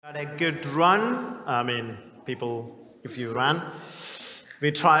Had a good run. I mean, people, if you run,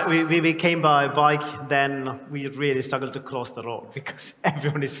 we came by bike. Then we really struggled to cross the road because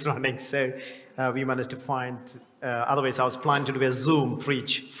everyone is running. So we managed to find. Otherwise, I was planning to do a Zoom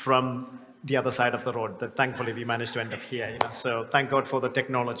preach from the other side of the road. But thankfully, we managed to end up here. So thank God for the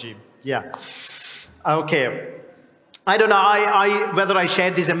technology. Yeah. Okay. I don't know whether I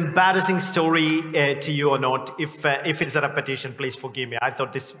shared this embarrassing story to you or not. If it's a repetition, please forgive me. I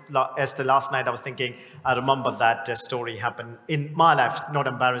thought this yesterday, last night. I was thinking, I remember that story happened in my life, not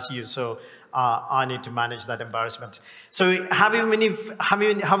embarrass you. So I need to manage that embarrassment. So how many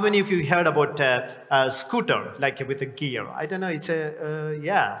of you heard about a scooter, like with a gear? I don't know. It's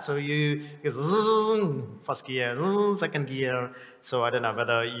yeah. So you first gear, second gear. So I don't know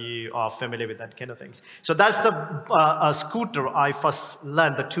whether you are familiar with that kind of things. So that's the scooter I first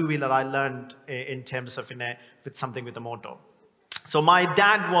learned, the two-wheeler I learned in terms of with something with a motor. So my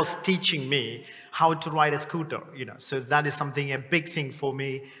dad was teaching me how to ride a scooter, So that is a big thing for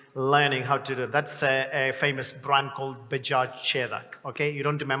me, learning how to do. That's a famous brand called Bajaj Chetak. Okay, you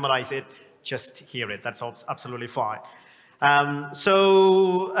don't memorize it, just hear it. That's absolutely fine.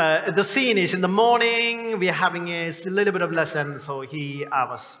 So the scene is in the morning. We are having a little bit of lesson. So I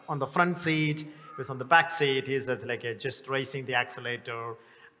was on the front seat. He was on the back seat. He's just raising the accelerator.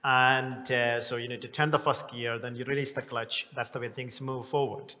 And so you need to turn the first gear, then you release the clutch. That's the way things move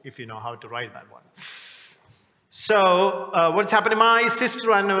forward, if you know how to ride that one. So what's happening? My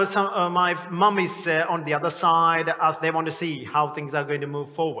sister and my mom is on the other side as they want to see how things are going to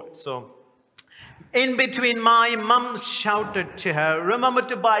move forward. So in between, my mom shouted to her, remember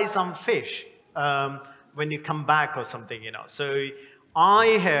to buy some fish when you come back or something, So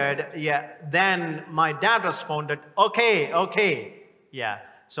I heard, yeah. Then my dad responded, okay, yeah.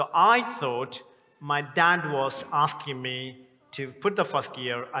 So I thought my dad was asking me to put the first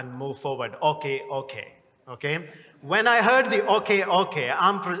gear and move forward. Okay. When I heard the okay,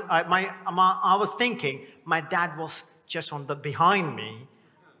 I was thinking my dad was just behind me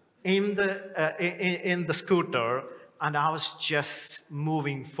in the scooter, and I was just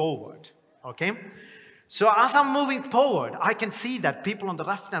moving forward. Okay. So as I'm moving forward, I can see that people on the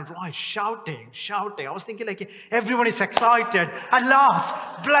left and right shouting. I was thinking everyone is excited. At last,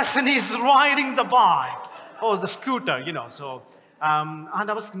 Blessing is riding the bike or the scooter, So,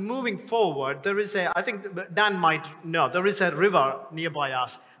 and I was moving forward. There is I think Dan might know, there is a river nearby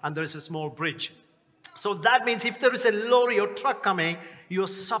us, and there is a small bridge. So that means if there is a lorry or truck coming, you're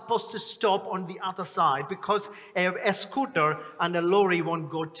supposed to stop on the other side because a scooter and a lorry won't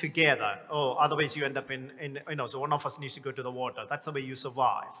go together. Oh, otherwise you end up so one of us needs to go to the water. That's the way you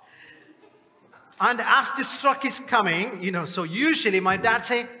survive. And as this truck is coming, so usually my dad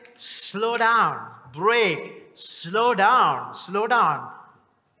say, slow down, brake, slow down.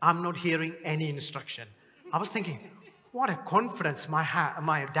 I'm not hearing any instruction. I was thinking, what a confidence my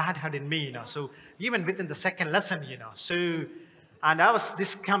dad had in me, So even within the second lesson, So, and I was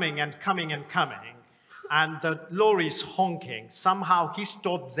this coming, and the lorry is honking. Somehow he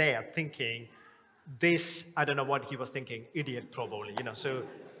stopped there thinking, this, I don't know what he was thinking, idiot probably, So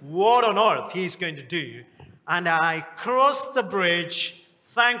what on earth he's going to do? And I crossed the bridge,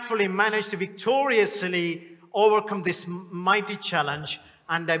 thankfully managed to victoriously overcome this mighty challenge,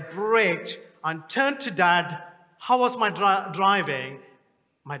 and I braked and turned to Dad. How was my driving?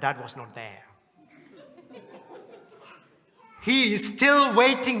 My dad was not there. He is still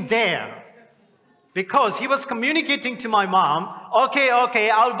waiting there because he was communicating to my mom, okay,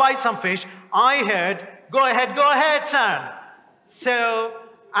 I'll buy some fish. I heard, go ahead, son. So,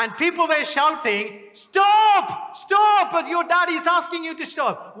 and people were shouting, stop, but your daddy is asking you to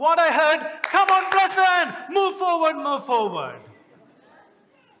stop. What I heard, come on, Blessing, move forward.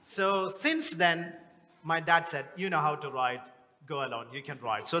 So since then, my dad said, you know how to ride, go alone, you can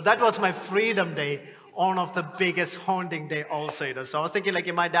ride. So that was my freedom day, one of the biggest haunting day also. So I was thinking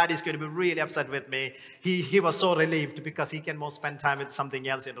my dad is going to be really upset with me. He was so relieved because he can more spend time with something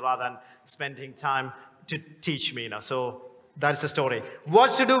else rather than spending time to teach me. So that's the story.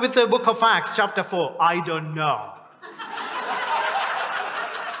 What's to do with the book of Acts, chapter 4? I don't know.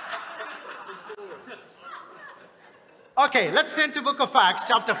 Okay, let's turn to book of Acts,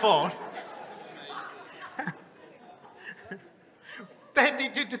 chapter 4.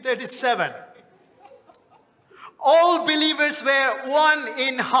 32 to 37. All believers were one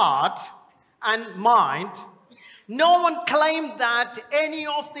in heart and mind. No one claimed that any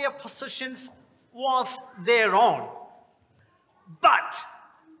of their possessions was their own, but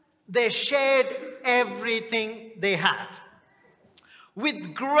they shared everything they had.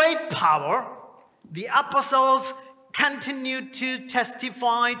 With great power, the apostles continued to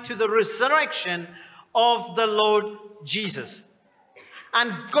testify to the resurrection of the Lord Jesus.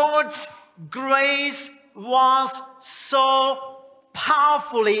 And God's grace was so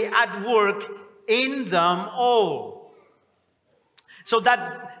powerfully at work in them all, so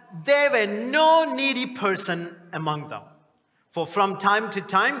that there were no needy person among them. For from time to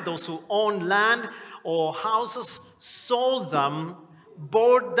time, those who owned land or houses sold them,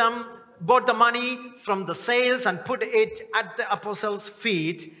 bought the money from the sales and put it at the apostles'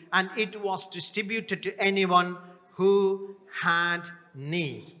 feet, and it was distributed to anyone who had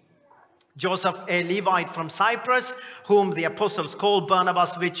need. Joseph, a Levite from Cyprus, whom the apostles called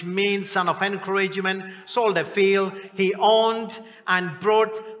Barnabas, which means son of encouragement, sold a field he owned and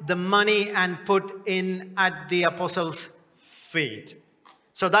brought the money and put in at the apostles' feet.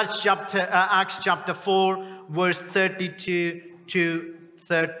 So that's Acts chapter 4, verse 32 to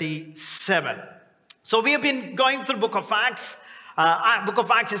 37. So we have been going through Book of Acts. Book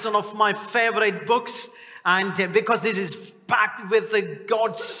of Acts is one of my favorite books, and because this is packed with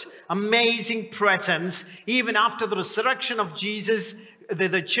God's amazing presence. Even after the resurrection of Jesus,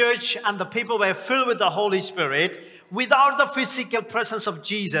 the church and the people were filled with the Holy Spirit. Without the physical presence of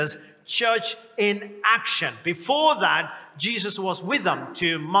Jesus, church in action. Before that, Jesus was with them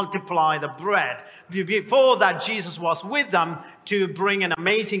to multiply the bread. Before that, Jesus was with them to bring an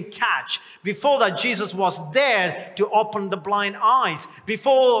amazing catch. Before that, Jesus was there to open the blind eyes.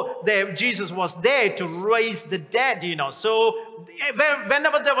 Before Jesus was there to raise the dead, So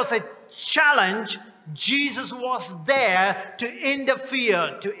whenever there was a challenge, Jesus was there to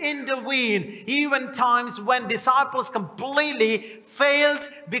interfere, to intervene. Even times when disciples completely failed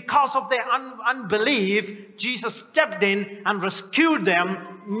because of their unbelief, Jesus stepped in and rescued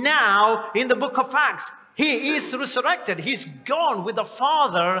them. Now, in the book of Acts, he is resurrected. He's gone with the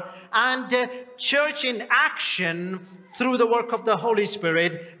Father, and church in action through the work of the Holy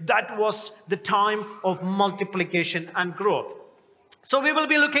Spirit. That was the time of multiplication and growth. So we will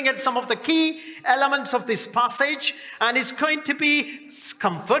be looking at some of the key elements of this passage, and it's going to be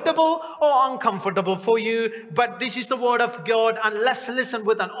comfortable or uncomfortable for you, but this is the word of God, and let's listen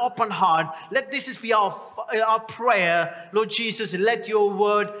with an open heart. Let this be our prayer. Lord Jesus, let your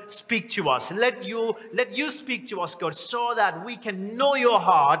word speak to us. Let you speak to us, God, so that we can know your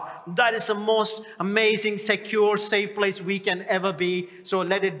heart. That is the most amazing, secure, safe place we can ever be. So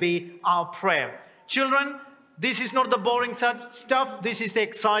let it be our prayer. Children, this is not the boring stuff. This is the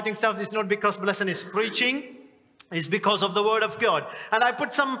exciting stuff. This is not because Blessing is preaching. It's because of the word of God. And I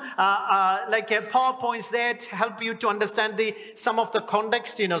put some PowerPoints there to help you to understand some of the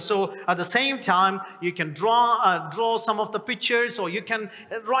context, So at the same time, you can draw some of the pictures, or you can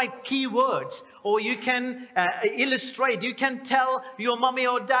write keywords, or you can illustrate. You can tell your mommy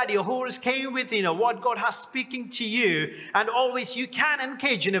or daddy or whoever came with, what God has speaking to you. And always you can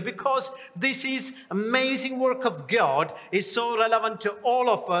engage, because this is amazing work of God. Is so relevant to all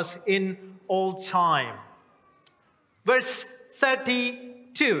of us in all time. Verse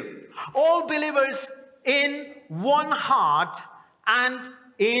 32, all believers in one heart and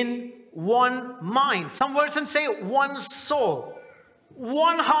in one mind. Some versions say one soul,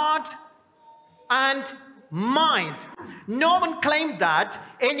 one heart and mind. No one claimed that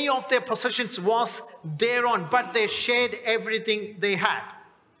any of their possessions was their own, but they shared everything they had.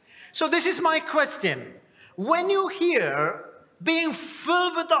 So this is my question. When you hear being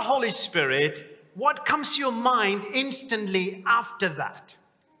filled with the Holy Spirit, what comes to your mind instantly after that?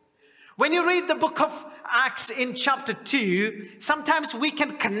 When you read the book of Acts in chapter 2, sometimes we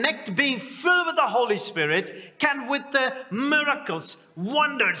can connect being filled with the Holy Spirit with the miracles,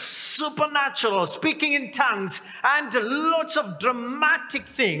 wonders, supernatural, speaking in tongues, and lots of dramatic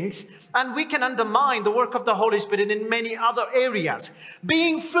things. And we can undermine the work of the Holy Spirit in many other areas.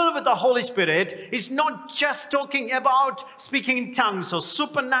 Being filled with the Holy Spirit is not just talking about speaking in tongues or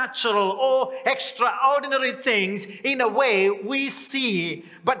supernatural or extraordinary things in a way we see.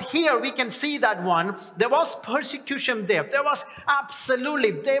 But here we can see that one. There was persecution there. They were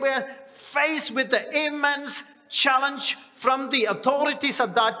faced with the immense challenge from the authorities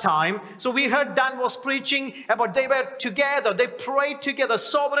at that time. So we heard Dan was preaching about they were together. They prayed together.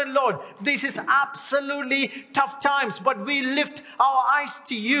 Sovereign Lord, this is absolutely tough times, but we lift our eyes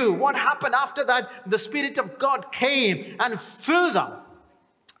to you. What happened after that? The Spirit of God came and filled them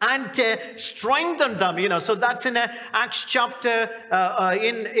and strengthened them, So that's in Acts chapter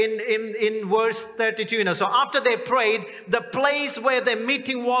in verse 32. So after they prayed, the place where the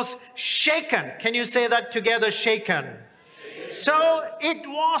meeting was shaken. Can you say that together? Shaken. So it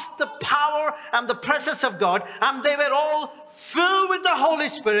was the power and the presence of God, and they were all filled with the Holy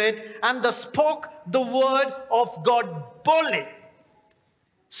Spirit, and they spoke the word of God boldly.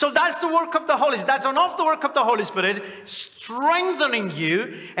 So that's the work of the Holy Spirit. That's one of the work of the Holy Spirit, strengthening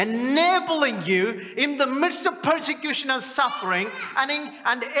you, enabling you in the midst of persecution and suffering,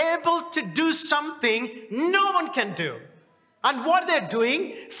 and able to do something no one can do. And what they're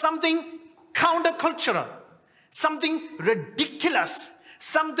doing, something countercultural, something ridiculous,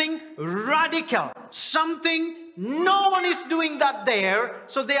 something radical, something no one is doing that there.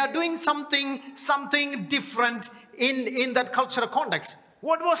 So they are doing something different in that cultural context.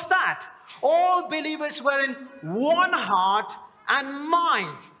 What was that? All believers were in one heart and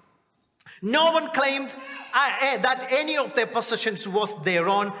mind. No one claimed that any of their possessions was their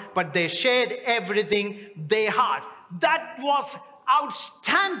own, but they shared everything they had. That was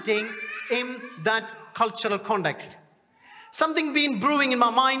outstanding in that cultural context. Something been brewing in my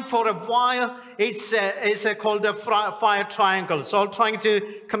mind for a while. It's called a fire triangle. So I'm trying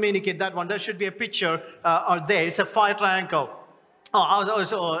to communicate that one. There should be a picture there. It's a fire triangle.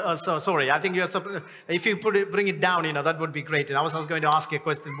 Sorry. I think if you bring it down, that would be great. And I was going to ask you a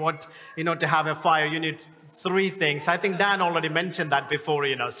question. What, to have a fire, you need 3 things. I think Dan already mentioned that before,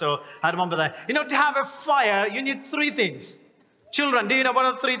 So I remember that. To have a fire, you need 3 things. Children, do you know what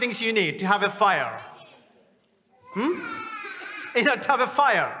are the 3 things you need to have a fire? To have a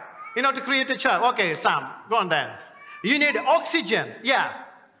fire. To create a child. Okay, Sam, go on then. You need oxygen. Yeah.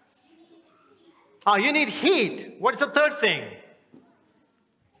 You need heat. What's the 3rd thing?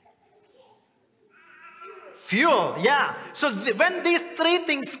 Fuel, yeah. So when these 3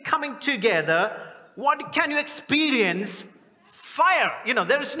 things coming together, what can you experience? Fire.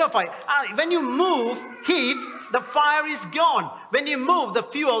 There is no fire. When you move heat, the fire is gone. When you move the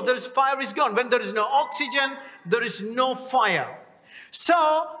fuel, fire is gone. When there is no oxygen, there is no fire.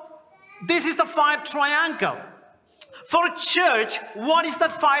 So this is the fire triangle. For a church, what is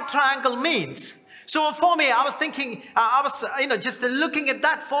that fire triangle means? So for me, I was thinking, just looking at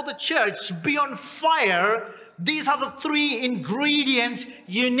that for the church, beyond fire, these are the 3 ingredients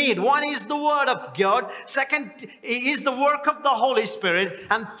you need. One is the word of God. Second is the work of the Holy Spirit.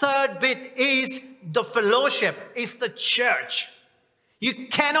 And third bit is the fellowship, is the church. You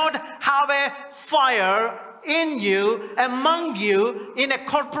cannot have a fire in you, among you, in a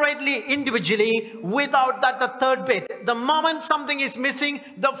corporately, individually, without that, the third bit. The moment something is missing,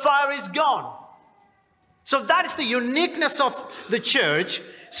 the fire is gone. So that is the uniqueness of the church.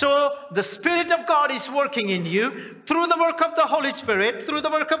 So the Spirit of God is working in you through the work of the Holy Spirit. Through the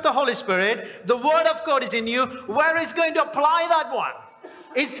work of the Holy Spirit, the Word of God is in you. Where is going to apply that one?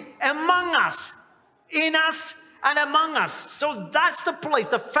 It's among us, in us and among us. So that's the place.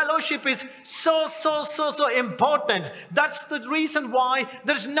 The fellowship is so important. That's the reason why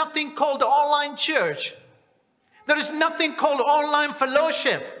there's nothing called online church. There is nothing called online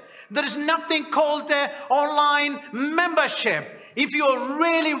fellowship. There is nothing called online membership. If you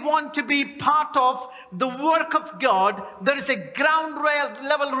really want to be part of the work of God, there is a ground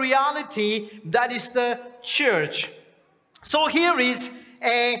level reality that is the church. So here is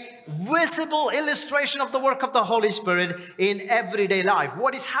a visible illustration of the work of the Holy Spirit in everyday life.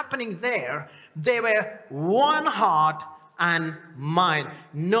 What is happening there? They were one heart and mind.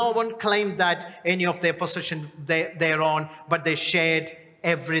 No one claimed that any of their possession their own, but they shared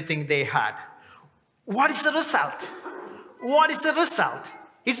everything they had. What is the result? What is the result?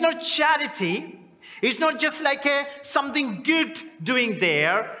 It's not charity. It's not just like something good doing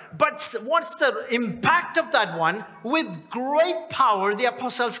there. But what's the impact of that one? With great power, the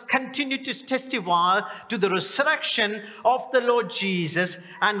apostles continued to testify to the resurrection of the Lord Jesus.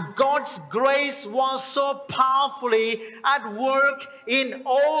 And God's grace was so powerfully at work in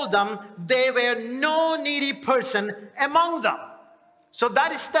all them. There were no needy person among them. So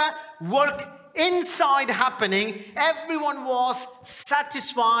that is the work inside happening. Everyone was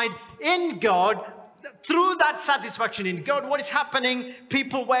satisfied in God. Through that satisfaction in God, what is happening?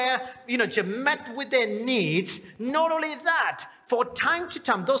 People were, met with their needs. Not only that, for time to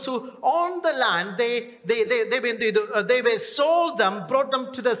time, those who owned the land, they were sold them, brought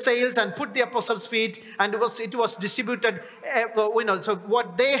them to the sales, and put the apostles' feet, and it was distributed. So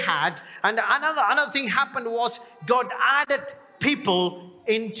what they had, and another thing happened was God added people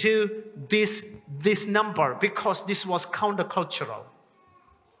into this number because this was countercultural.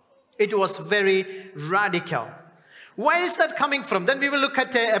 It was very radical. Where is that coming from? Then we will look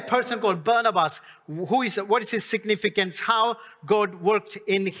at a person called Barnabas. What is his significance? How God worked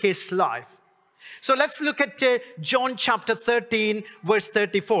in his life. So let's look at John chapter 13, verse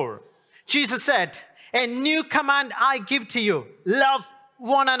 34. Jesus said, A new command I give to you. Love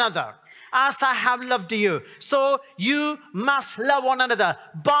one another as I have loved you. So you must love one another.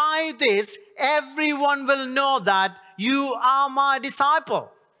 By this, everyone will know that you are my disciple,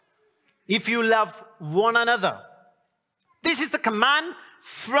 if you love one another. This is the command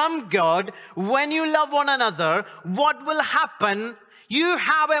from God. When you love one another, what will happen? You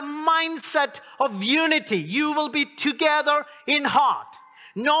have a mindset of unity. You will be together in heart.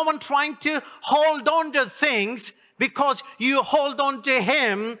 No one trying to hold on to things because you hold on to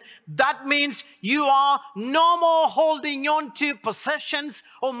Him. That means you are no more holding on to possessions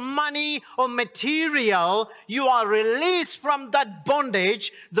or money or material. You are released from that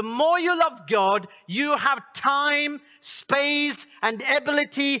bondage. The more you love God, you have time, space, and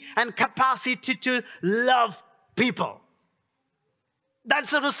ability and capacity to love people.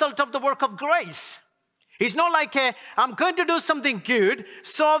 That's a result of the work of grace. It's not like I'm going to do something good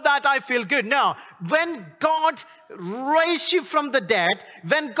so that I feel good. No, when God raised you from the dead,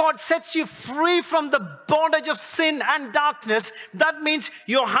 when God sets you free from the bondage of sin and darkness, that means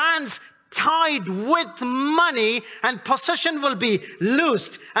your hands tied with money and possession will be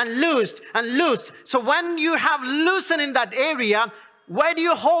loosed and loosed and loosed. So when you have loosened in that area, where do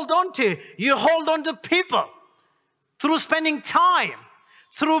you hold on to? You hold on to people through spending time,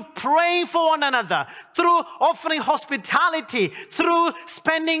 through praying for one another, through offering hospitality, through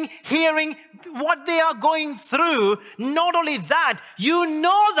hearing what they are going through. Not only that, you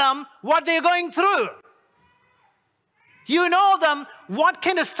know them, what they're going through. You know them, what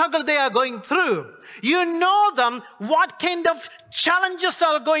kind of struggle they are going through. You know them, what kind of challenges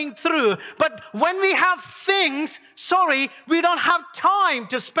are going through. But when we have things, we don't have time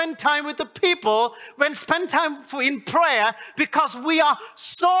to spend time with the people, spend time in prayer, because we are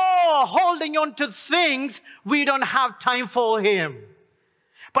so holding on to things, we don't have time for Him.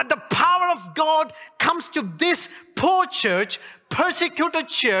 But the power of God comes to this poor church, persecuted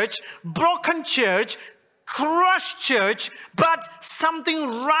church, broken church, crushed church, but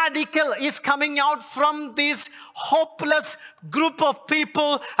something radical is coming out from this hopeless group of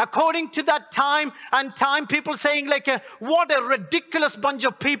people. According to that time, people saying what a ridiculous bunch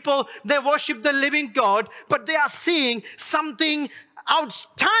of people. They worship the living God, but they are seeing something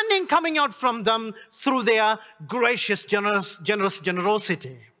outstanding coming out from them through their gracious,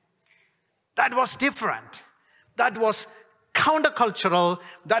 generosity. That was different. That was countercultural,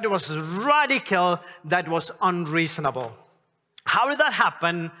 that was radical, that was unreasonable. How did that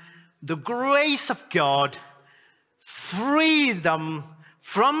happen? The grace of God freed them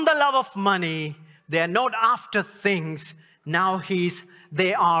from the love of money. They are not after things. Now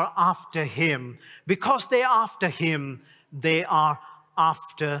they are after Him. Because they are after Him, they are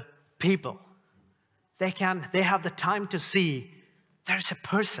after people. They have the time to see there's a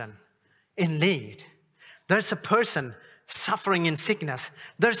person in need. There's a person suffering in sickness.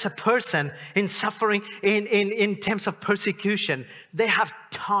 There's a person in suffering in terms of persecution. They have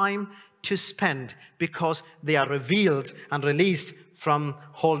time to spend because they are revealed and released from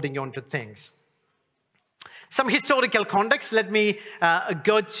holding on to things. Some historical context. Let me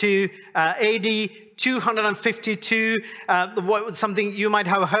go to AD 252, something you might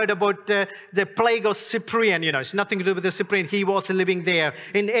have heard about the plague of Cyprian. It's nothing to do with the Cyprian. He was living there.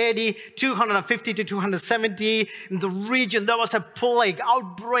 In AD 250 to 270, in the region, there was a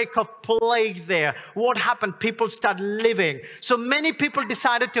outbreak of plague there. What happened? People started living. So many people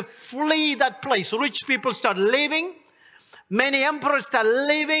decided to flee that place. Rich people started leaving. Many emperors start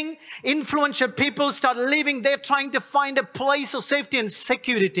leaving. Influential people start leaving. They're trying to find a place of safety and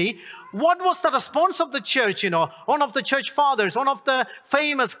security. What was the response of the church? One of the church fathers, one of the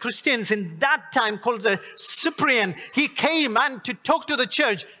famous Christians in that time called Cyprian, he came and to talk to the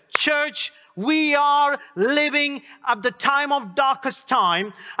church. Church, we are living at the time of darkest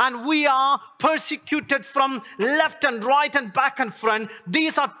time, and we are persecuted from left and right and back and front.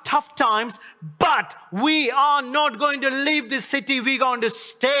 These are tough times, but we are not going to leave this city. We're going to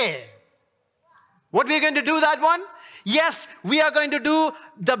stay. What we're going to do, that one? Yes, we are going to do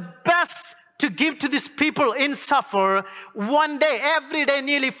the best to give to these people in suffer. One day, every day,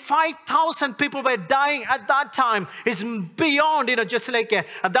 nearly 5,000 people were dying at that time. It's beyond, just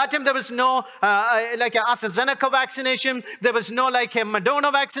at that time, there was no AstraZeneca vaccination. There was no a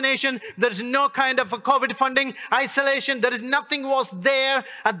Moderna vaccination. There's no kind of a COVID funding, isolation. There is nothing was there.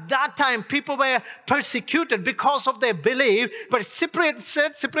 At that time, people were persecuted because of their belief. But Cyprian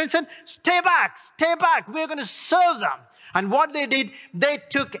said, stay back. We're going to serve them. And what they did, they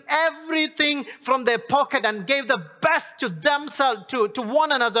took everything from their pocket and gave the best to themselves, to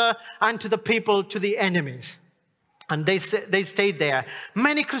one another, and to the people, to the enemies. And they stayed there.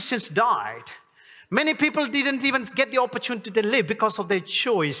 Many Christians died. Many people didn't even get the opportunity to live because of their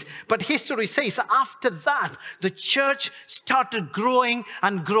choice. But history says after that, the church started growing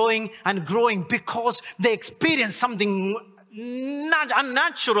and growing and growing because they experienced something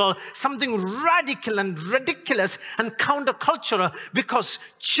unnatural, something radical and ridiculous and countercultural, because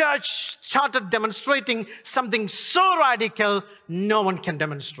church started demonstrating something so radical no one can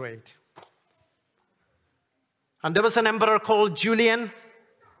demonstrate. And there was an emperor called Julian,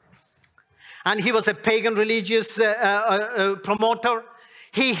 and he was a pagan religious promoter.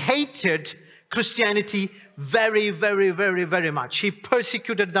 He hated Christianity very, very, very, very much. He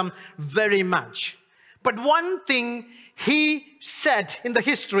persecuted them very much. But one thing he said in the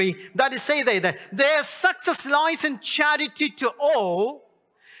history, that is say that their success lies in charity to all,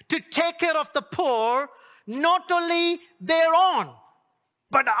 to take care of the poor, not only their own,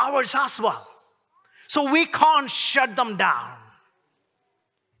 but ours as well. So we can't shut them down.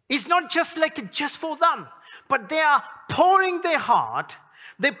 It's not just for them, but they are pouring their heart,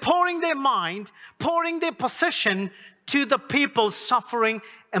 they're pouring their mind, pouring their possession to the people suffering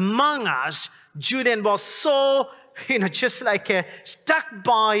among us. Julian was so, just stuck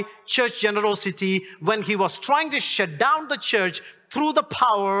by church generosity when he was trying to shut down the church through the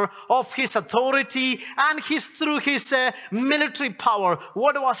power of his authority and through his military power.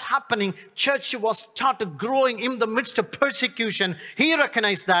 What was happening? Church was started growing in the midst of persecution. He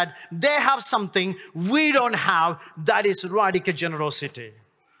recognized that they have something we don't have, that is radical generosity.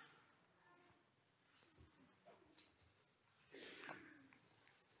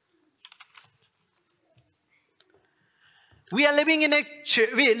 We are living in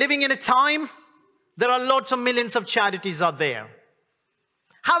a time, there are lots of millions of charities out there.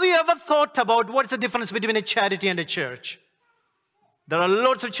 Have you ever thought about what's the difference between a charity and a church? There are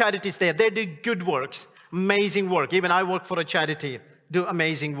lots of charities there. They do good works, amazing work. Even I work for a charity, do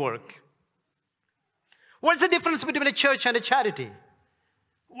amazing work. What's the difference between a church and a charity?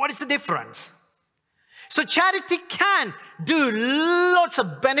 What is the difference? So charity can do lots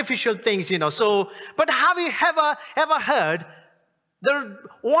of beneficial things, but have you ever heard there are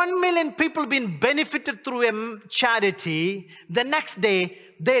 1 million people being benefited through a charity? The next day,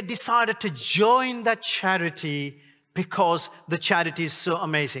 they decided to join that charity because the charity is so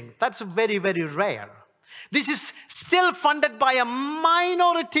amazing. That's very, very rare. This is still funded by a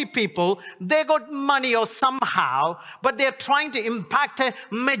minority people. They got money or somehow, but they're trying to impact a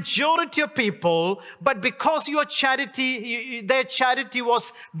majority of people. But because your charity, their charity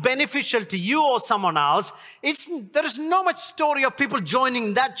was beneficial to you or someone else, there is no much story of people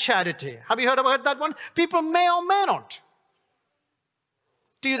joining that charity. Have you heard about that one? People may or may not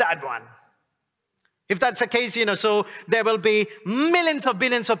do that one. If that's the case, so there will be millions of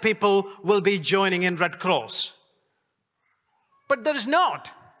billions of people will be joining in Red Cross. But there is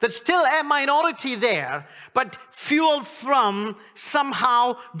not. There's still a minority there, but fuel from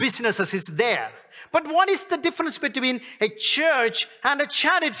somehow businesses is there. But what is the difference between a church and a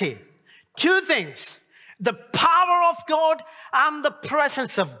charity? Two things. The power of God and the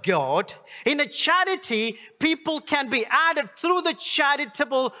presence of God. In a charity, people can be added through the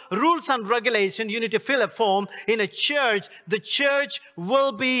charitable rules and regulations. You need to fill a form. In a church, the church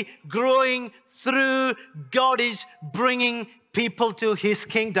will be growing through God is bringing people to his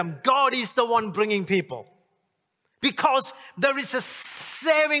kingdom. God is the one bringing people. Because there is a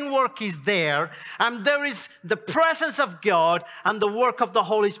saving work is there, and there is the presence of God and the work of the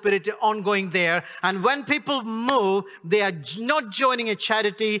Holy Spirit ongoing there. And when people move, they are not joining a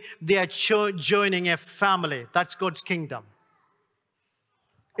charity, they are joining a family. That's God's kingdom.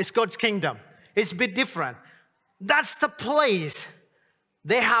 It's God's kingdom. It's a bit different. That's the place.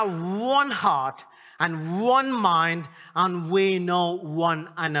 They have one heart and one mind, and we know one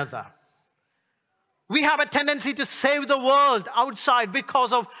another. We have a tendency to save the world outside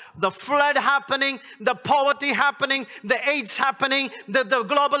because of the flood happening, the poverty happening, the AIDS happening, the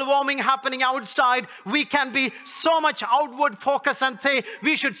global warming happening outside. We can be so much outward focused and say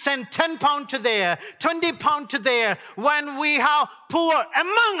we should send 10 pounds to there, 20 pounds to there, when we have poor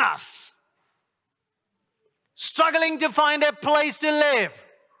among us, struggling to find a place to live,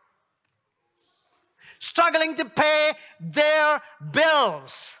 struggling to pay their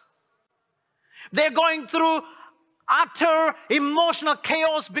bills. They're going through utter emotional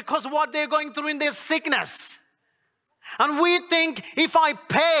chaos because of what they're going through in their sickness. And we think if I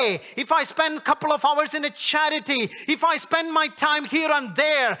pay, if I spend a couple of hours in a charity, if I spend my time here and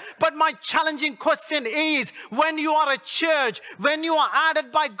there. But my challenging question is, when you are a church, when you are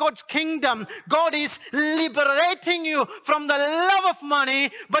added by God's kingdom, God is liberating you from the love of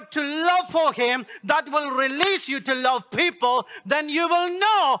money, but to love for Him that will release you to love people, then you will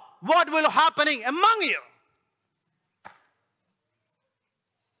know what will happening among you.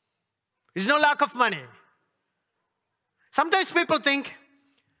 There's no lack of money. Sometimes people think,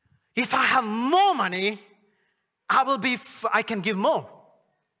 if I have more money, I can give more.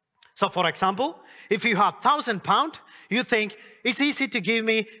 So for example, if you have £1,000, you think it's easy to give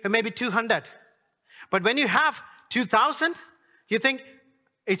me maybe 200. But when you have 2,000, you think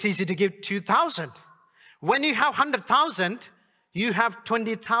it's easy to give 2,000. When you have 100,000, you have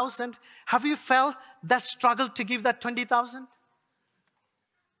 20,000. Have you felt that struggle to give that 20,000?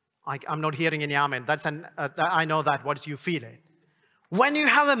 I'm not hearing any amen. I know that, what you feel it. When you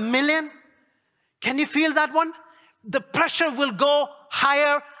have 1 million, can you feel that one? The pressure will go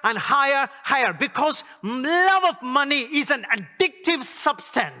higher and higher, higher, because love of money is an addictive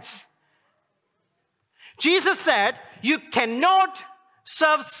substance. Jesus said, you cannot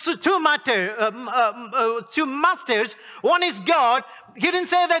serve two masters. One is God. He didn't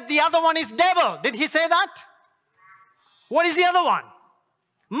say that the other one is devil. Did he say that? What is the other one?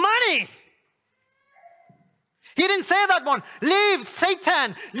 Money. He didn't say that one. Leave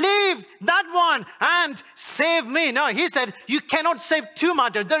Satan, leave that one and save me. No, he said you cannot save two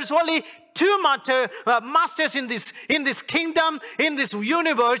masters. There's only two masters in this kingdom, in this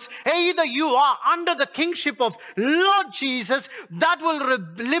universe. Either you are under the kingship of Lord Jesus, that will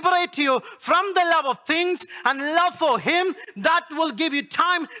liberate you from the love of things and love for Him, that will give you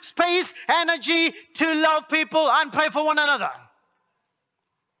time, space, energy to love people and pray for one another.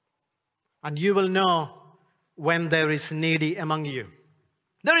 And you will know when there is needy among you.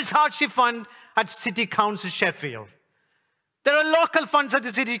 There is hardship fund at City Council Sheffield. There are local funds at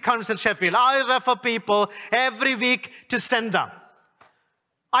the City Council Sheffield. I refer people every week to send them.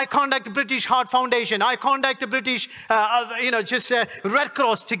 I contact British Heart Foundation. I contact the British, Red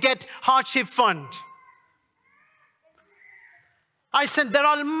Cross to get hardship fund. I said there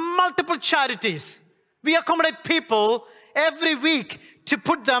are multiple charities. We accommodate people every week to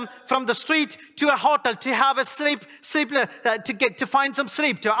put them from the street to a hotel, to have a to find some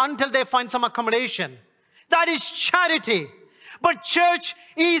sleep, until they find some accommodation. That is charity. But church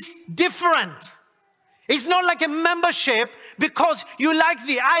is different. It's not like a membership because you like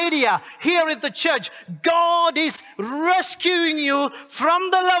the idea. Here at the church, God is rescuing you from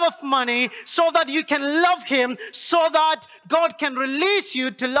the love of money so that you can love Him, so that God can release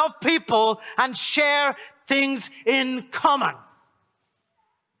you to love people and share things in common.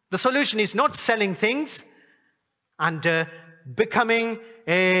 The solution is not selling things and becoming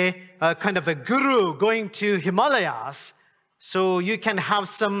a kind of a guru, going to Himalayas so you can have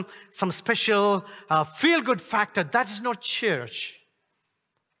some special feel-good factor. That is not church.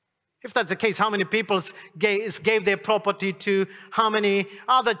 If that's the case, how many people gave their property to how many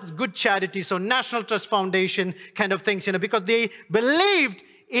other good charities or National Trust Foundation kind of things, because they believed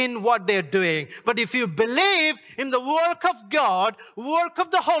in what they're doing. But if you believe in the work of God, work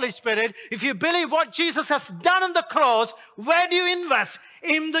of the Holy Spirit, if you believe what Jesus has done on the cross, where do you invest?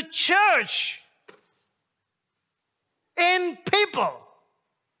 In the church. In people.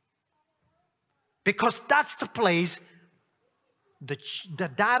 Because that's the place. The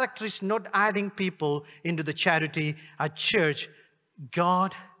director is not adding people into the charity at church.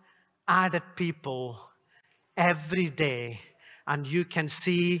 God added people every day. And you can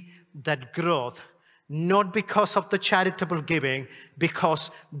see that growth, not because of the charitable giving,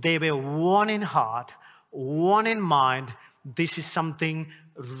 because they were one in heart, one in mind. This is something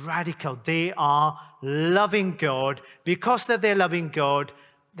radical. They are loving God. Because that they're loving God,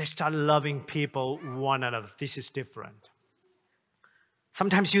 they start loving people, one another. This is different.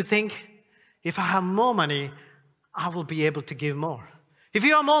 Sometimes you think, if I have more money, I will be able to give more. If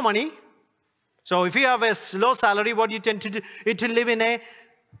you have more money, so if you have a low salary, what you tend to do is to live in a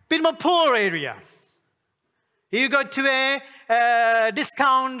bit more poor area. You go to a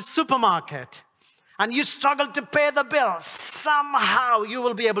discount supermarket and you struggle to pay the bill. Somehow you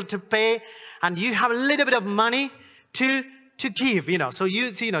will be able to pay, and you have a little bit of money to give, So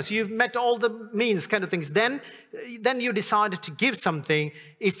you've met all the means kind of things. Then you decide to give something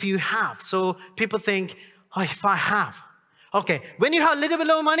if you have. So people think, if I have. Okay, when you have a little bit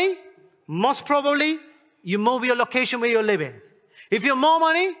of money, most probably, you move your location where you're living. If you have more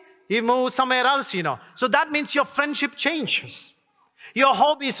money, you move somewhere else, So that means your friendship changes. Your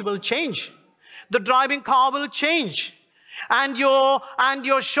hobbies will change. The driving car will change. And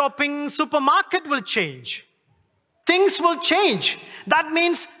your shopping supermarket will change. Things will change. That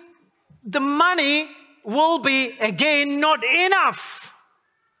means the money will be again not enough.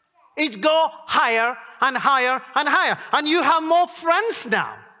 It go higher and higher and higher. And you have more friends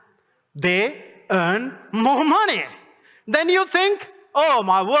now. They earn more money. Then you think, oh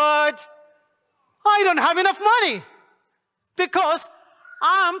my word, I don't have enough money because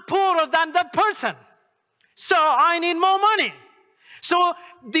I'm poorer than that person. So I need more money. So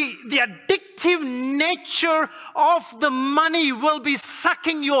the addictive nature of the money will be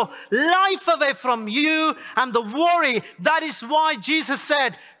sucking your life away from you and the worry. That is why Jesus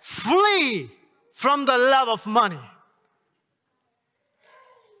said, flee from the love of money.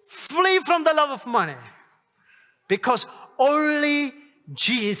 Flee from the love of money. Because only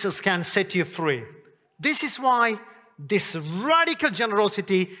Jesus can set you free. This is why this radical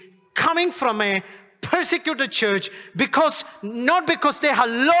generosity coming from a persecuted church, not because they have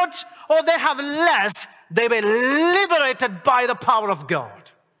lots or they have less, they were liberated by the power of God.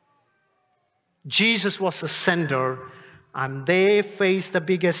 Jesus was the sender, and they faced the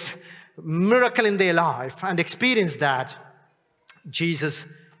biggest miracle in their life and experienced that Jesus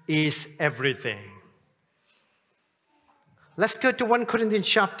is everything. Let's go to 1 Corinthians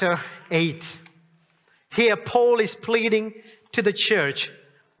chapter 8. Here Paul is pleading to the church,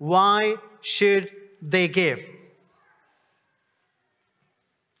 why should they give?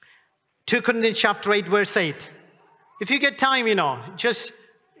 2 Corinthians chapter 8, verse 8. If you get time, just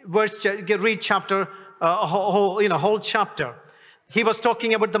read chapter, whole chapter. He was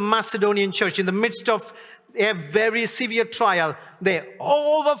talking about the Macedonian church in the midst of a very severe trial. Their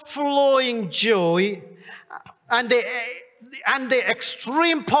overflowing joy and the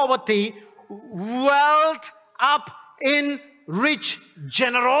extreme poverty welled up in rich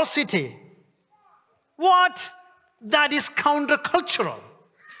generosity. What? That is countercultural.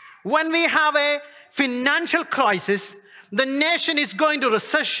 When we have a financial crisis, the nation is going to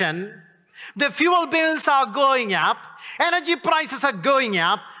recession, the fuel bills are going up, energy prices are going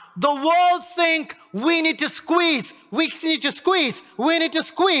up, the world think we need to squeeze.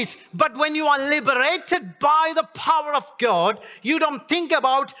 But when you are liberated by the power of God, you don't think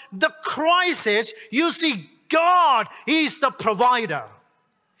about the crisis. You see God is the provider.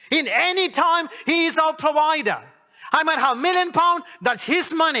 In any time, He is our provider. I might have £1 million, that's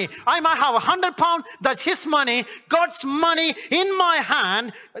His money. I might have £100, that's His money. God's money in my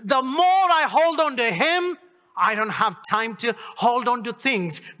hand. The more I hold on to Him, I don't have time to hold on to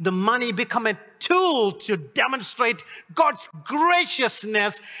things. The money become a tool to demonstrate God's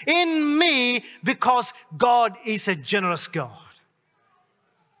graciousness in me because God is a generous God.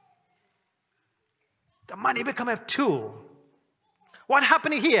 The money become a tool. What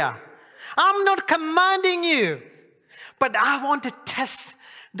happened here? I'm not commanding you, but I want to test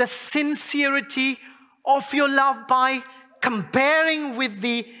the sincerity of your love by comparing with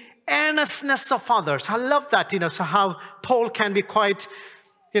the earnestness of others. I love that, so how Paul can be quite,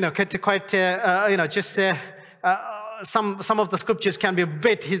 some of the scriptures can be a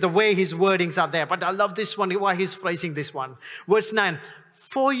bit, the way his wordings are there. But I love this one, why he's phrasing this one. Verse 9,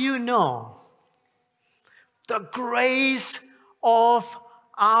 for you know the grace of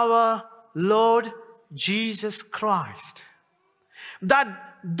our Lord Jesus Christ, that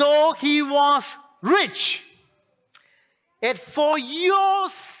though He was rich, yet for your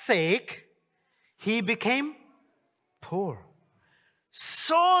sake, He became poor,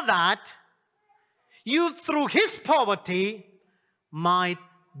 so that you through His poverty might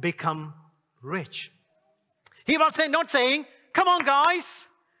become rich. He was not saying, come on guys,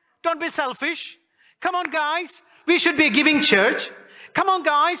 don't be selfish. Come on guys, we should be a giving church. Come on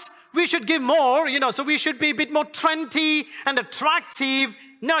guys, we should give more, so we should be a bit more trendy and attractive.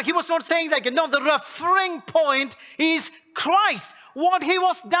 No, He was not saying that. No, the referring point is Christ. What He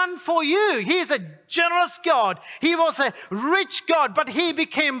was done for you. He is a generous God. He was a rich God, but He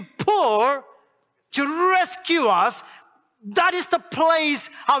became poor to rescue us. That is the place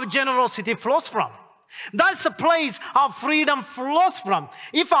our generosity flows from. That's the place our freedom flows from.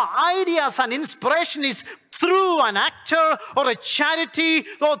 If our ideas and inspiration is through an actor or a charity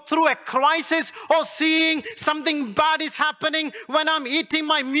or through a crisis or seeing something bad is happening when I'm eating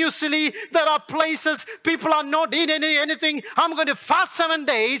my muesli, there are places people are not eating anything. I'm going to fast 7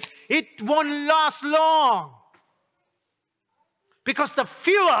 days. It won't last long. Because the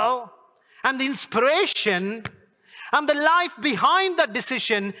fuel and the inspiration and the life behind that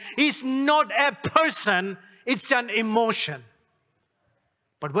decision is not a person, it's an emotion.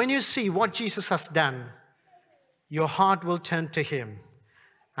 But when you see what Jesus has done, your heart will turn to Him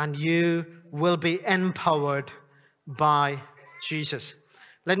and you will be empowered by Jesus.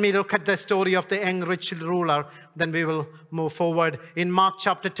 Let me look at the story of the young rich ruler, then we will move forward. In Mark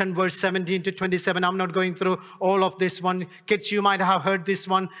chapter 10, verse 17 to 27, I'm not going through all of this one. Kids, you might have heard this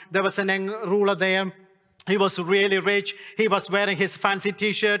one. There was an young ruler there. He was really rich. He was wearing his fancy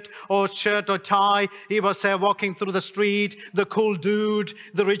t-shirt or shirt or tie. He was walking through the street, the cool dude,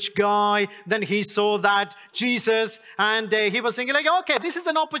 the rich guy. Then he saw that Jesus, and he was thinking like, okay, this is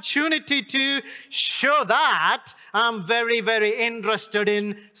an opportunity to show that I'm very, very interested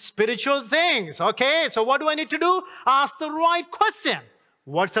in spiritual things. Okay, so what do I need to do? Ask the right question.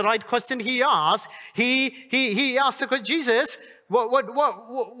 What's the right question he asked? He asked the question, Jesus,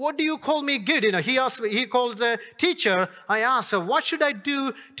 what do you call me good? You know, he called the teacher. I asked her, what should I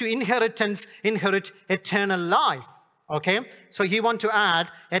do to inherit eternal life? Okay, so he want to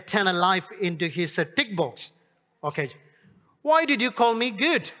add eternal life into his tick box. Okay, why did you call me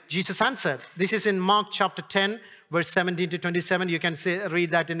good? Jesus answered. This is in Mark chapter 10, verse 17 to 27. You can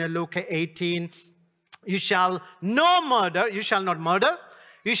read that in Luke 18. You shall not murder. You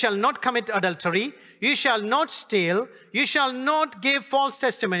shall not commit adultery. You shall not steal. You shall not give false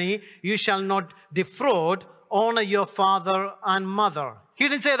testimony. You shall not defraud. Honor your father and mother. He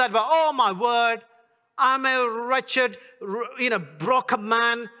didn't say that, but oh my word, I'm a wretched, broken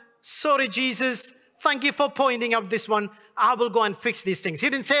man. Sorry, Jesus. Thank you for pointing out this one. I will go and fix these things. He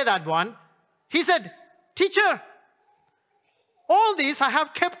didn't say that one. He said, teacher, all these I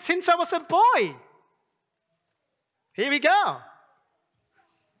have kept since I was a boy. Here we go.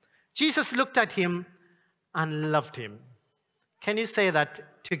 Jesus looked at him and loved him. Can you say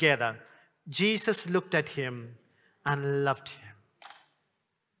that together? Jesus looked at him and loved him.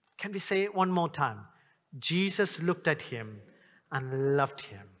 Can we say it one more time? Jesus looked at him and loved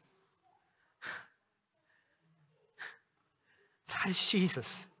him. That is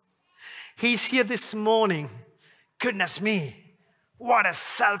Jesus. He's here this morning. Goodness me, what a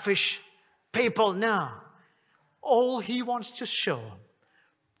selfish people now. All he wants to show,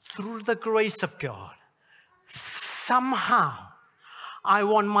 through the grace of God, somehow I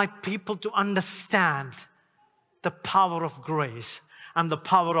want my people to understand the power of grace and the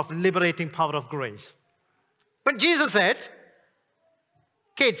power of liberating power of grace. But Jesus said,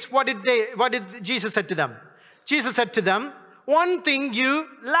 kids, what did Jesus say to them? Jesus said to them, one thing you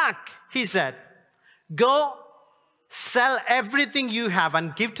lack, he said. Go sell everything you have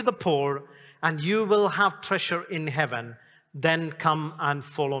and give to the poor, and you will have treasure in heaven. Then come and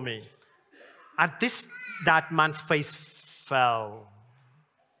follow me. At this, that man's face fell.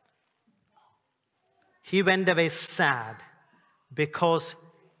 He went away sad because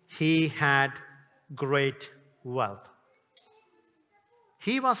he had great wealth.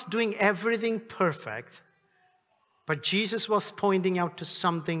 He was doing everything perfect, but Jesus was pointing out to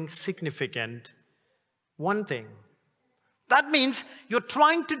something significant. One thing. That means you're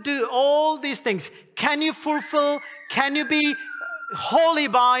trying to do all these things. Can you fulfill? Can you be holy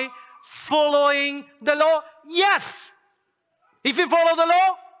by following the law? Yes. If you follow the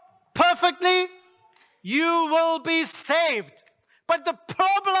law perfectly, you will be saved. But the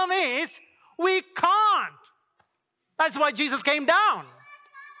problem is, we can't. That's why Jesus came down.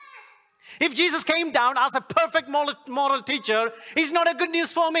 If Jesus came down as a perfect moral teacher, it's not a good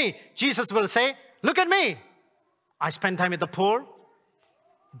news for me. Jesus will say, look at me. I spend time with the poor.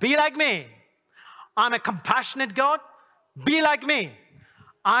 Be like me. I'm a compassionate God. Be like me.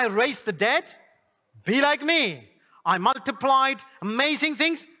 I raised the dead. Be like me. I multiplied amazing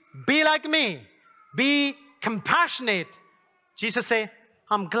things. Be like me. Be compassionate. Jesus say,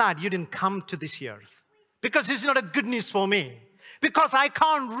 I'm glad you didn't come to this earth, because it's not a good news for me, because I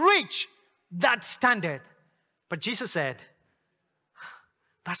can't reach that standard. But Jesus said,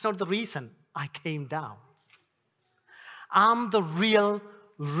 that's not the reason I came down. I'm the real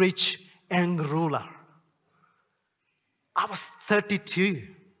rich young ruler. I was 32.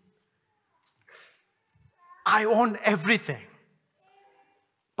 I owned everything.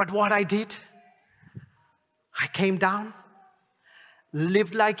 But what I did, I came down,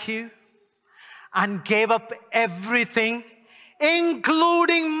 lived like you, and gave up everything,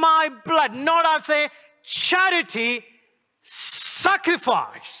 including my blood, not as a charity,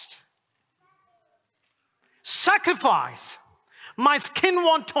 sacrificed. Sacrifice. My skin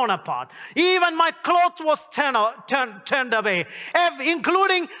was torn apart. Even my cloth was turned away.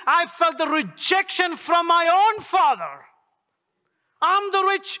 Including, I felt the rejection from my own father. I'm the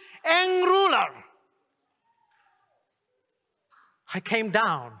rich young ruler. I came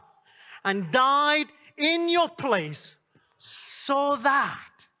down and died in your place so that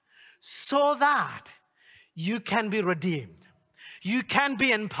you can be redeemed. You can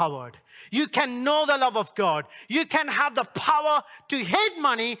be empowered. You can know the love of God. You can have the power to hate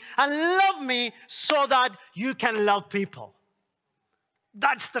money and love me so that you can love people.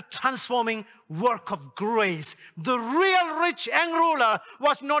 That's the transforming work of grace. The real rich young ruler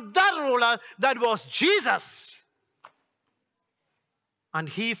was not that ruler, that was Jesus. And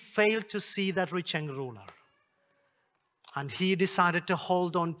he failed to see that rich young ruler. And he decided to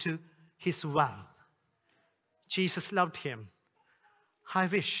hold on to his wealth. Jesus loved him. I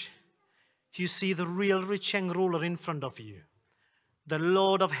wish you see the real rich young ruler in front of you. The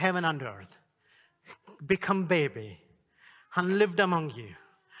Lord of heaven and earth become baby and lived among you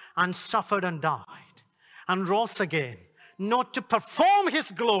and suffered and died and rose again, not to perform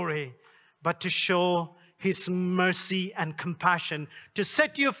his glory, but to show his mercy and compassion, to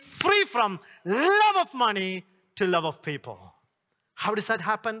set you free from love of money to love of people. How does that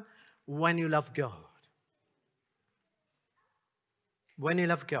happen? When you love God. When you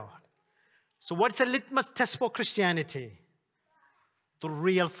love God. So what's a litmus test for Christianity? The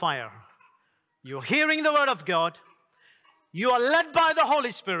real fire. You're hearing the word of God. You are led by the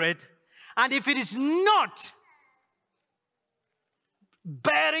Holy Spirit. And if it is not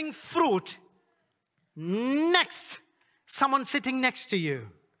bearing fruit, someone sitting next to you,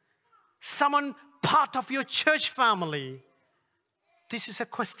 someone part of your church family, this is a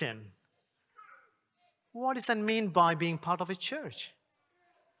question. What does that mean by being part of a church?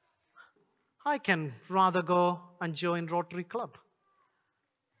 I can rather go and join Rotary Club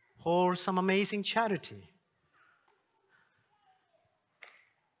or some amazing charity.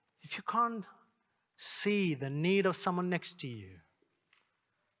 If you can't see the need of someone next to you,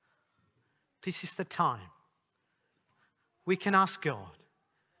 this is the time. We can ask God,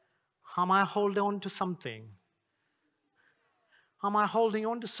 am I holding on to something? Am I holding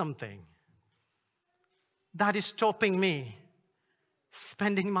on to something that is stopping me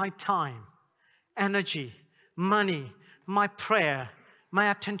spending my time, energy, money, my prayer,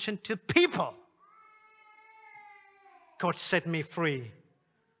 my attention to people? God set me free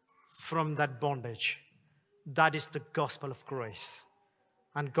from that bondage. That is the gospel of grace.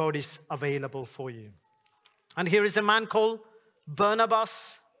 And God is available for you. And here is a man called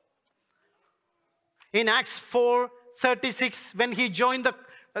Barnabas. In Acts 4:36, when he joined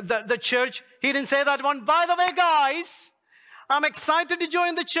the church, he didn't say that one, by the way, guys, I'm excited to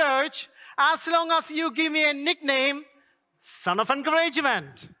join the church as long as you give me a nickname, son of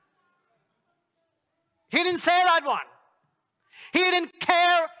encouragement. He didn't say that one. He didn't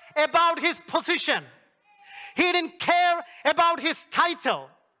care about his position. He didn't care about his title.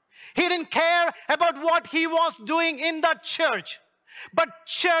 He didn't care about what he was doing in that church. But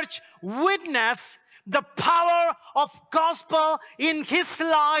church witnessed the power of gospel in his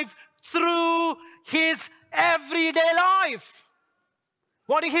life through his everyday life.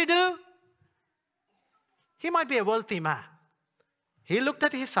 What did he do? He might be a wealthy man. He looked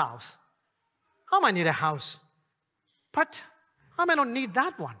at his house. I might need a house, but I may not need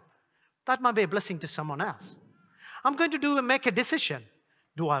that one. That might be a blessing to someone else. I'm going to make a decision.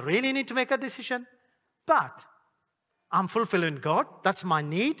 Do I really need to make a decision? But I'm fulfilling God. That's my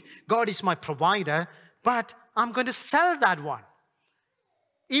need. God is my provider. But I'm going to sell that one.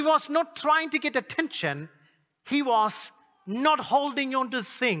 He was not trying to get attention. He was not holding on to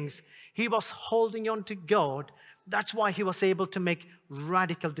things. He was holding on to God. That's why he was able to make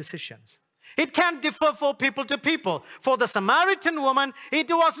radical decisions. It can differ for people to people. For the Samaritan woman, it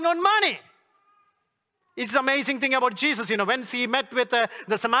was not money. It's the amazing thing about Jesus, when he met with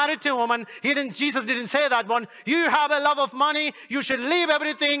the Samaritan woman, Jesus didn't say that one. You have a love of money, you should leave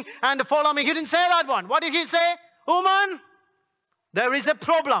everything and follow me. He didn't say that one. What did he say? Woman, there is a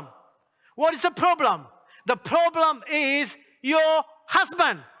problem. What is the problem? The problem is your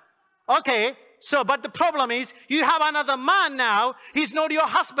husband. Okay, but the problem is you have another man now. He's not your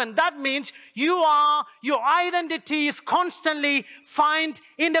husband. That means your identity is constantly found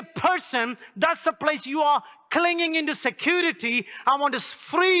in a person. That's the place you are clinging into security. I want to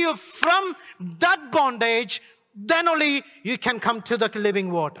free you from that bondage. Then only you can come to the living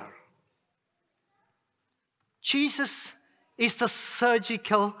water. Jesus is the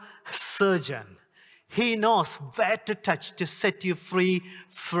surgical surgeon. He knows where to touch to set you free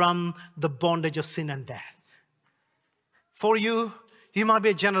from the bondage of sin and death. For you, you might be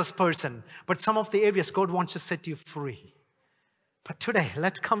a generous person, but some of the areas God wants to set you free. But today,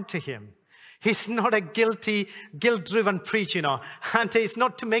 let's come to him. He's not a guilt-driven preacher, and it's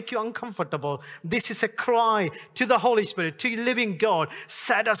not to make you uncomfortable. This is a cry to the Holy Spirit, to living God.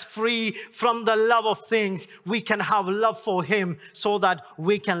 Set us free from the love of things. We can have love for Him so that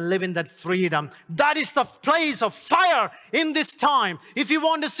we can live in that freedom. That is the place of fire in this time. If you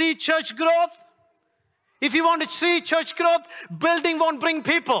want to see church growth, building won't bring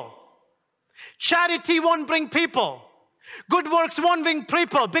people. Charity won't bring people. Good works won't bring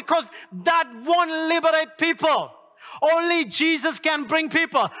people, because that won't liberate people. Only Jesus can bring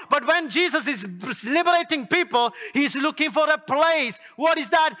people. But when Jesus is liberating people, He's looking for a place. What is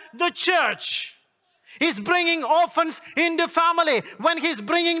that? The church. He's bringing orphans into family. When He's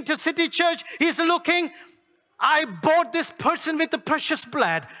bringing to City Church, He's looking, I bought this person with the precious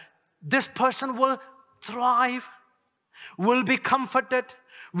blood. This person will thrive, will be comforted,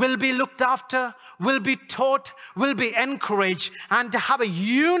 will be looked after, will be taught, will be encouraged, and to have a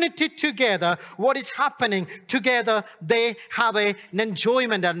unity together. What is happening together? They have an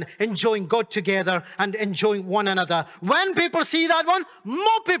enjoyment and enjoying God together and enjoying one another. When people see that one,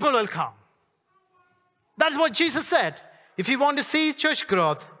 more people will come. That's what Jesus said. If you want to see church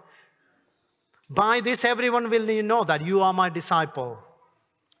growth, by this everyone will know that you are my disciple.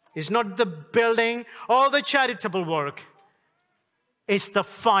 It's not the building or the charitable work. It's the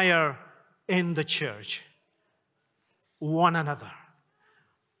fire in the church. One another.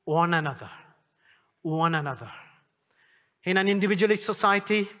 One another. One another. In an individualist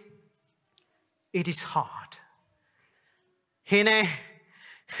society, it is hard. In a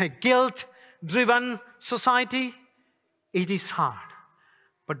guilt-driven society, it is hard.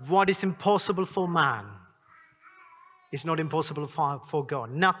 But what is impossible for man is not impossible for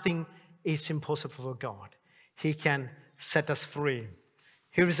God. Nothing is impossible for God. He can set us free.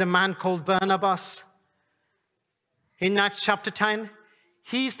 Here is a man called Barnabas. In Acts chapter 10,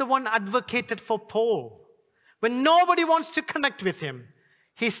 he's the one advocated for Paul. When nobody wants to connect with him,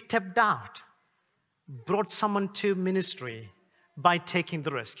 he stepped out, brought someone to ministry by taking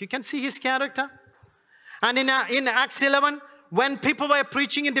the risk. You can see his character. And in Acts 11, when people were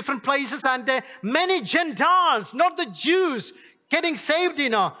preaching in different places and many Gentiles, not the Jews, getting saved,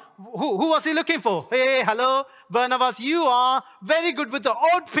 who was he looking for? Hey, hello, Barnabas, you are very good with the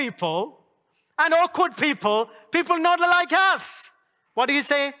odd people and awkward people not like us. What did he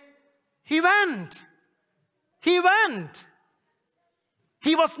say? He went. He went.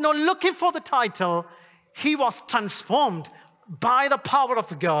 He was not looking for the title. He was transformed by the power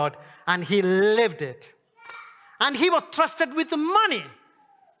of God, and he lived it. And he was trusted with the money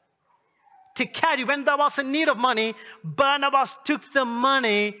to carry. When there was a need of money, Barnabas took the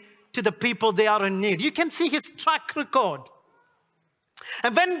money to the people they are in need. You can see his track record.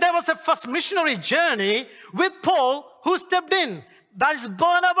 And when there was a first missionary journey with Paul, who stepped in? That is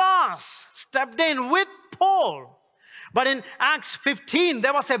Barnabas, stepped in with Paul. But in Acts 15,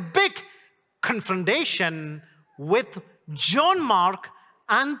 there was a big confrontation with John Mark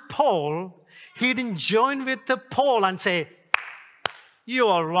and Paul. He didn't join with the Paul and say, you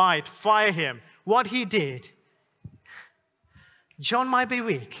are right, fire him. What he did, John might be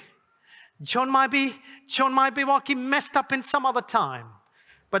weak. John might be walking messed up in some other time.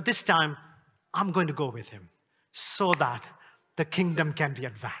 But this time, I'm going to go with him so that the kingdom can be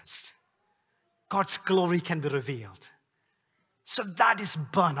advanced. God's glory can be revealed. So that is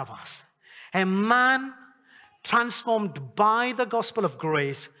Barnabas, a man transformed by the gospel of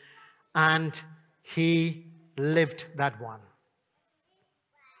grace, and he lived that one.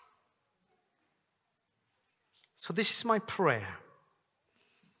 So this is my prayer.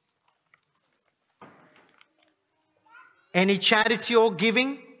 Any charity or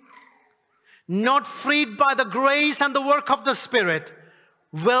giving, not freed by the grace and the work of the Spirit,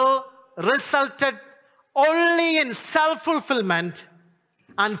 will result only in self-fulfillment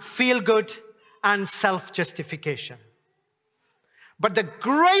and feel-good and self-justification. But the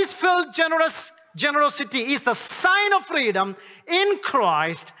grace-filled generosity is the sign of freedom in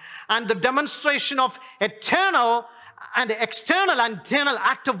Christ and the demonstration of external and internal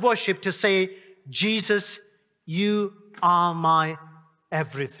act of worship to say, Jesus, you are my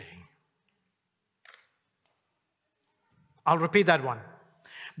everything. I'll repeat that one.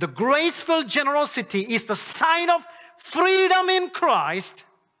 The grace-filled generosity is the sign of freedom in Christ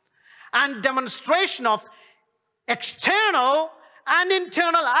and demonstration of external and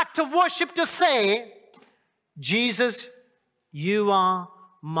internal act of worship to say, Jesus, you are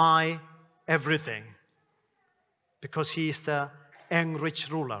my everything. Because he is the young rich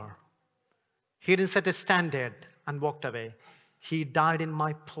ruler. He didn't set a standard and walked away. He died in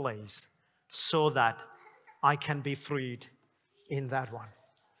my place so that I can be freed in that one.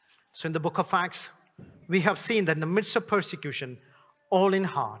 So in the book of Acts, we have seen that in the midst of persecution, all in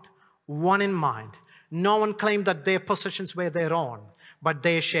heart, one in mind, no one claimed that their possessions were their own, but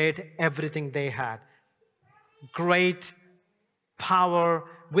they shared everything they had.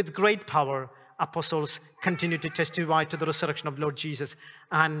 With great power, apostles continued to testify to the resurrection of Lord Jesus,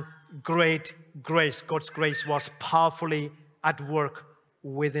 and great grace, God's grace, was powerfully at work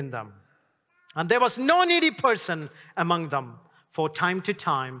within them. And there was no needy person among them. For time to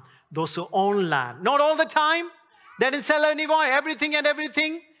time, those who own land, not all the time, they didn't sell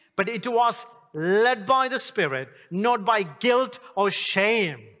everything, but it was led by the Spirit, not by guilt or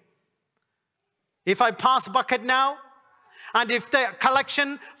shame. If I pass bucket now, and if the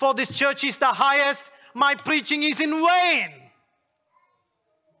collection for this church is the highest, my preaching is in vain.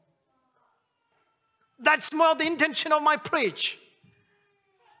 That's more the intention of my preach.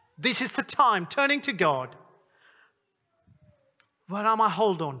 This is the time, turning to God. Where am I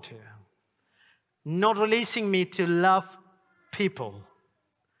hold on to? Not releasing me to love people.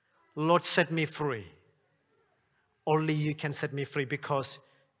 Lord, set me free. Only you can set me free, because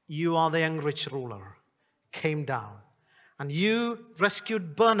you are the young rich ruler, came down, and you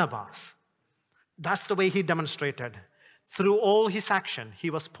rescued Barnabas. That's the way he demonstrated. Through all his action, he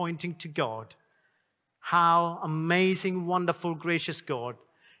was pointing to God. How amazing, wonderful, gracious God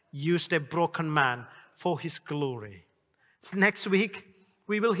used a broken man for his glory. Next week,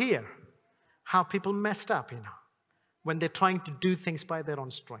 we will hear how people messed up, when they're trying to do things by their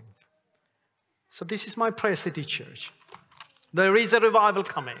own strength. So this is my prayer, City Church. There is a revival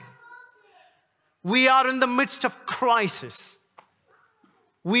coming. We are in the midst of crisis.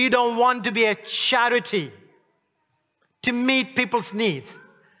 We don't want to be a charity to meet people's needs.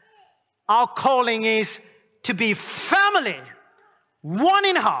 Our calling is to be family, one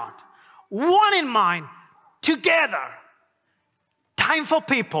in heart, one in mind, together. Time for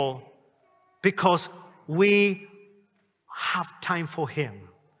people, because we have time for Him,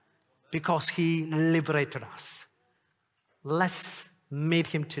 because He liberated us. Let's meet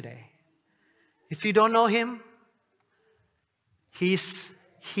Him today. If you don't know Him, He's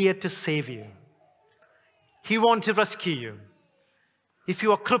here to save you. He wants to rescue you. If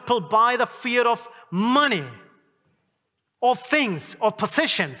you are crippled by the fear of money, or things, or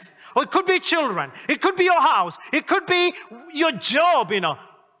possessions, or it could be children, it could be your house, it could be your job,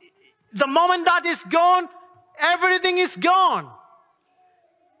 The moment that is gone, everything is gone.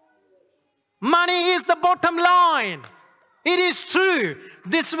 Money is the bottom line. It is true.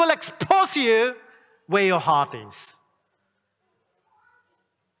 This will expose you where your heart is.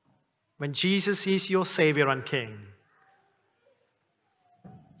 When Jesus is your Savior and King,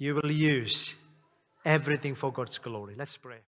 you will use everything for God's glory. Let's pray.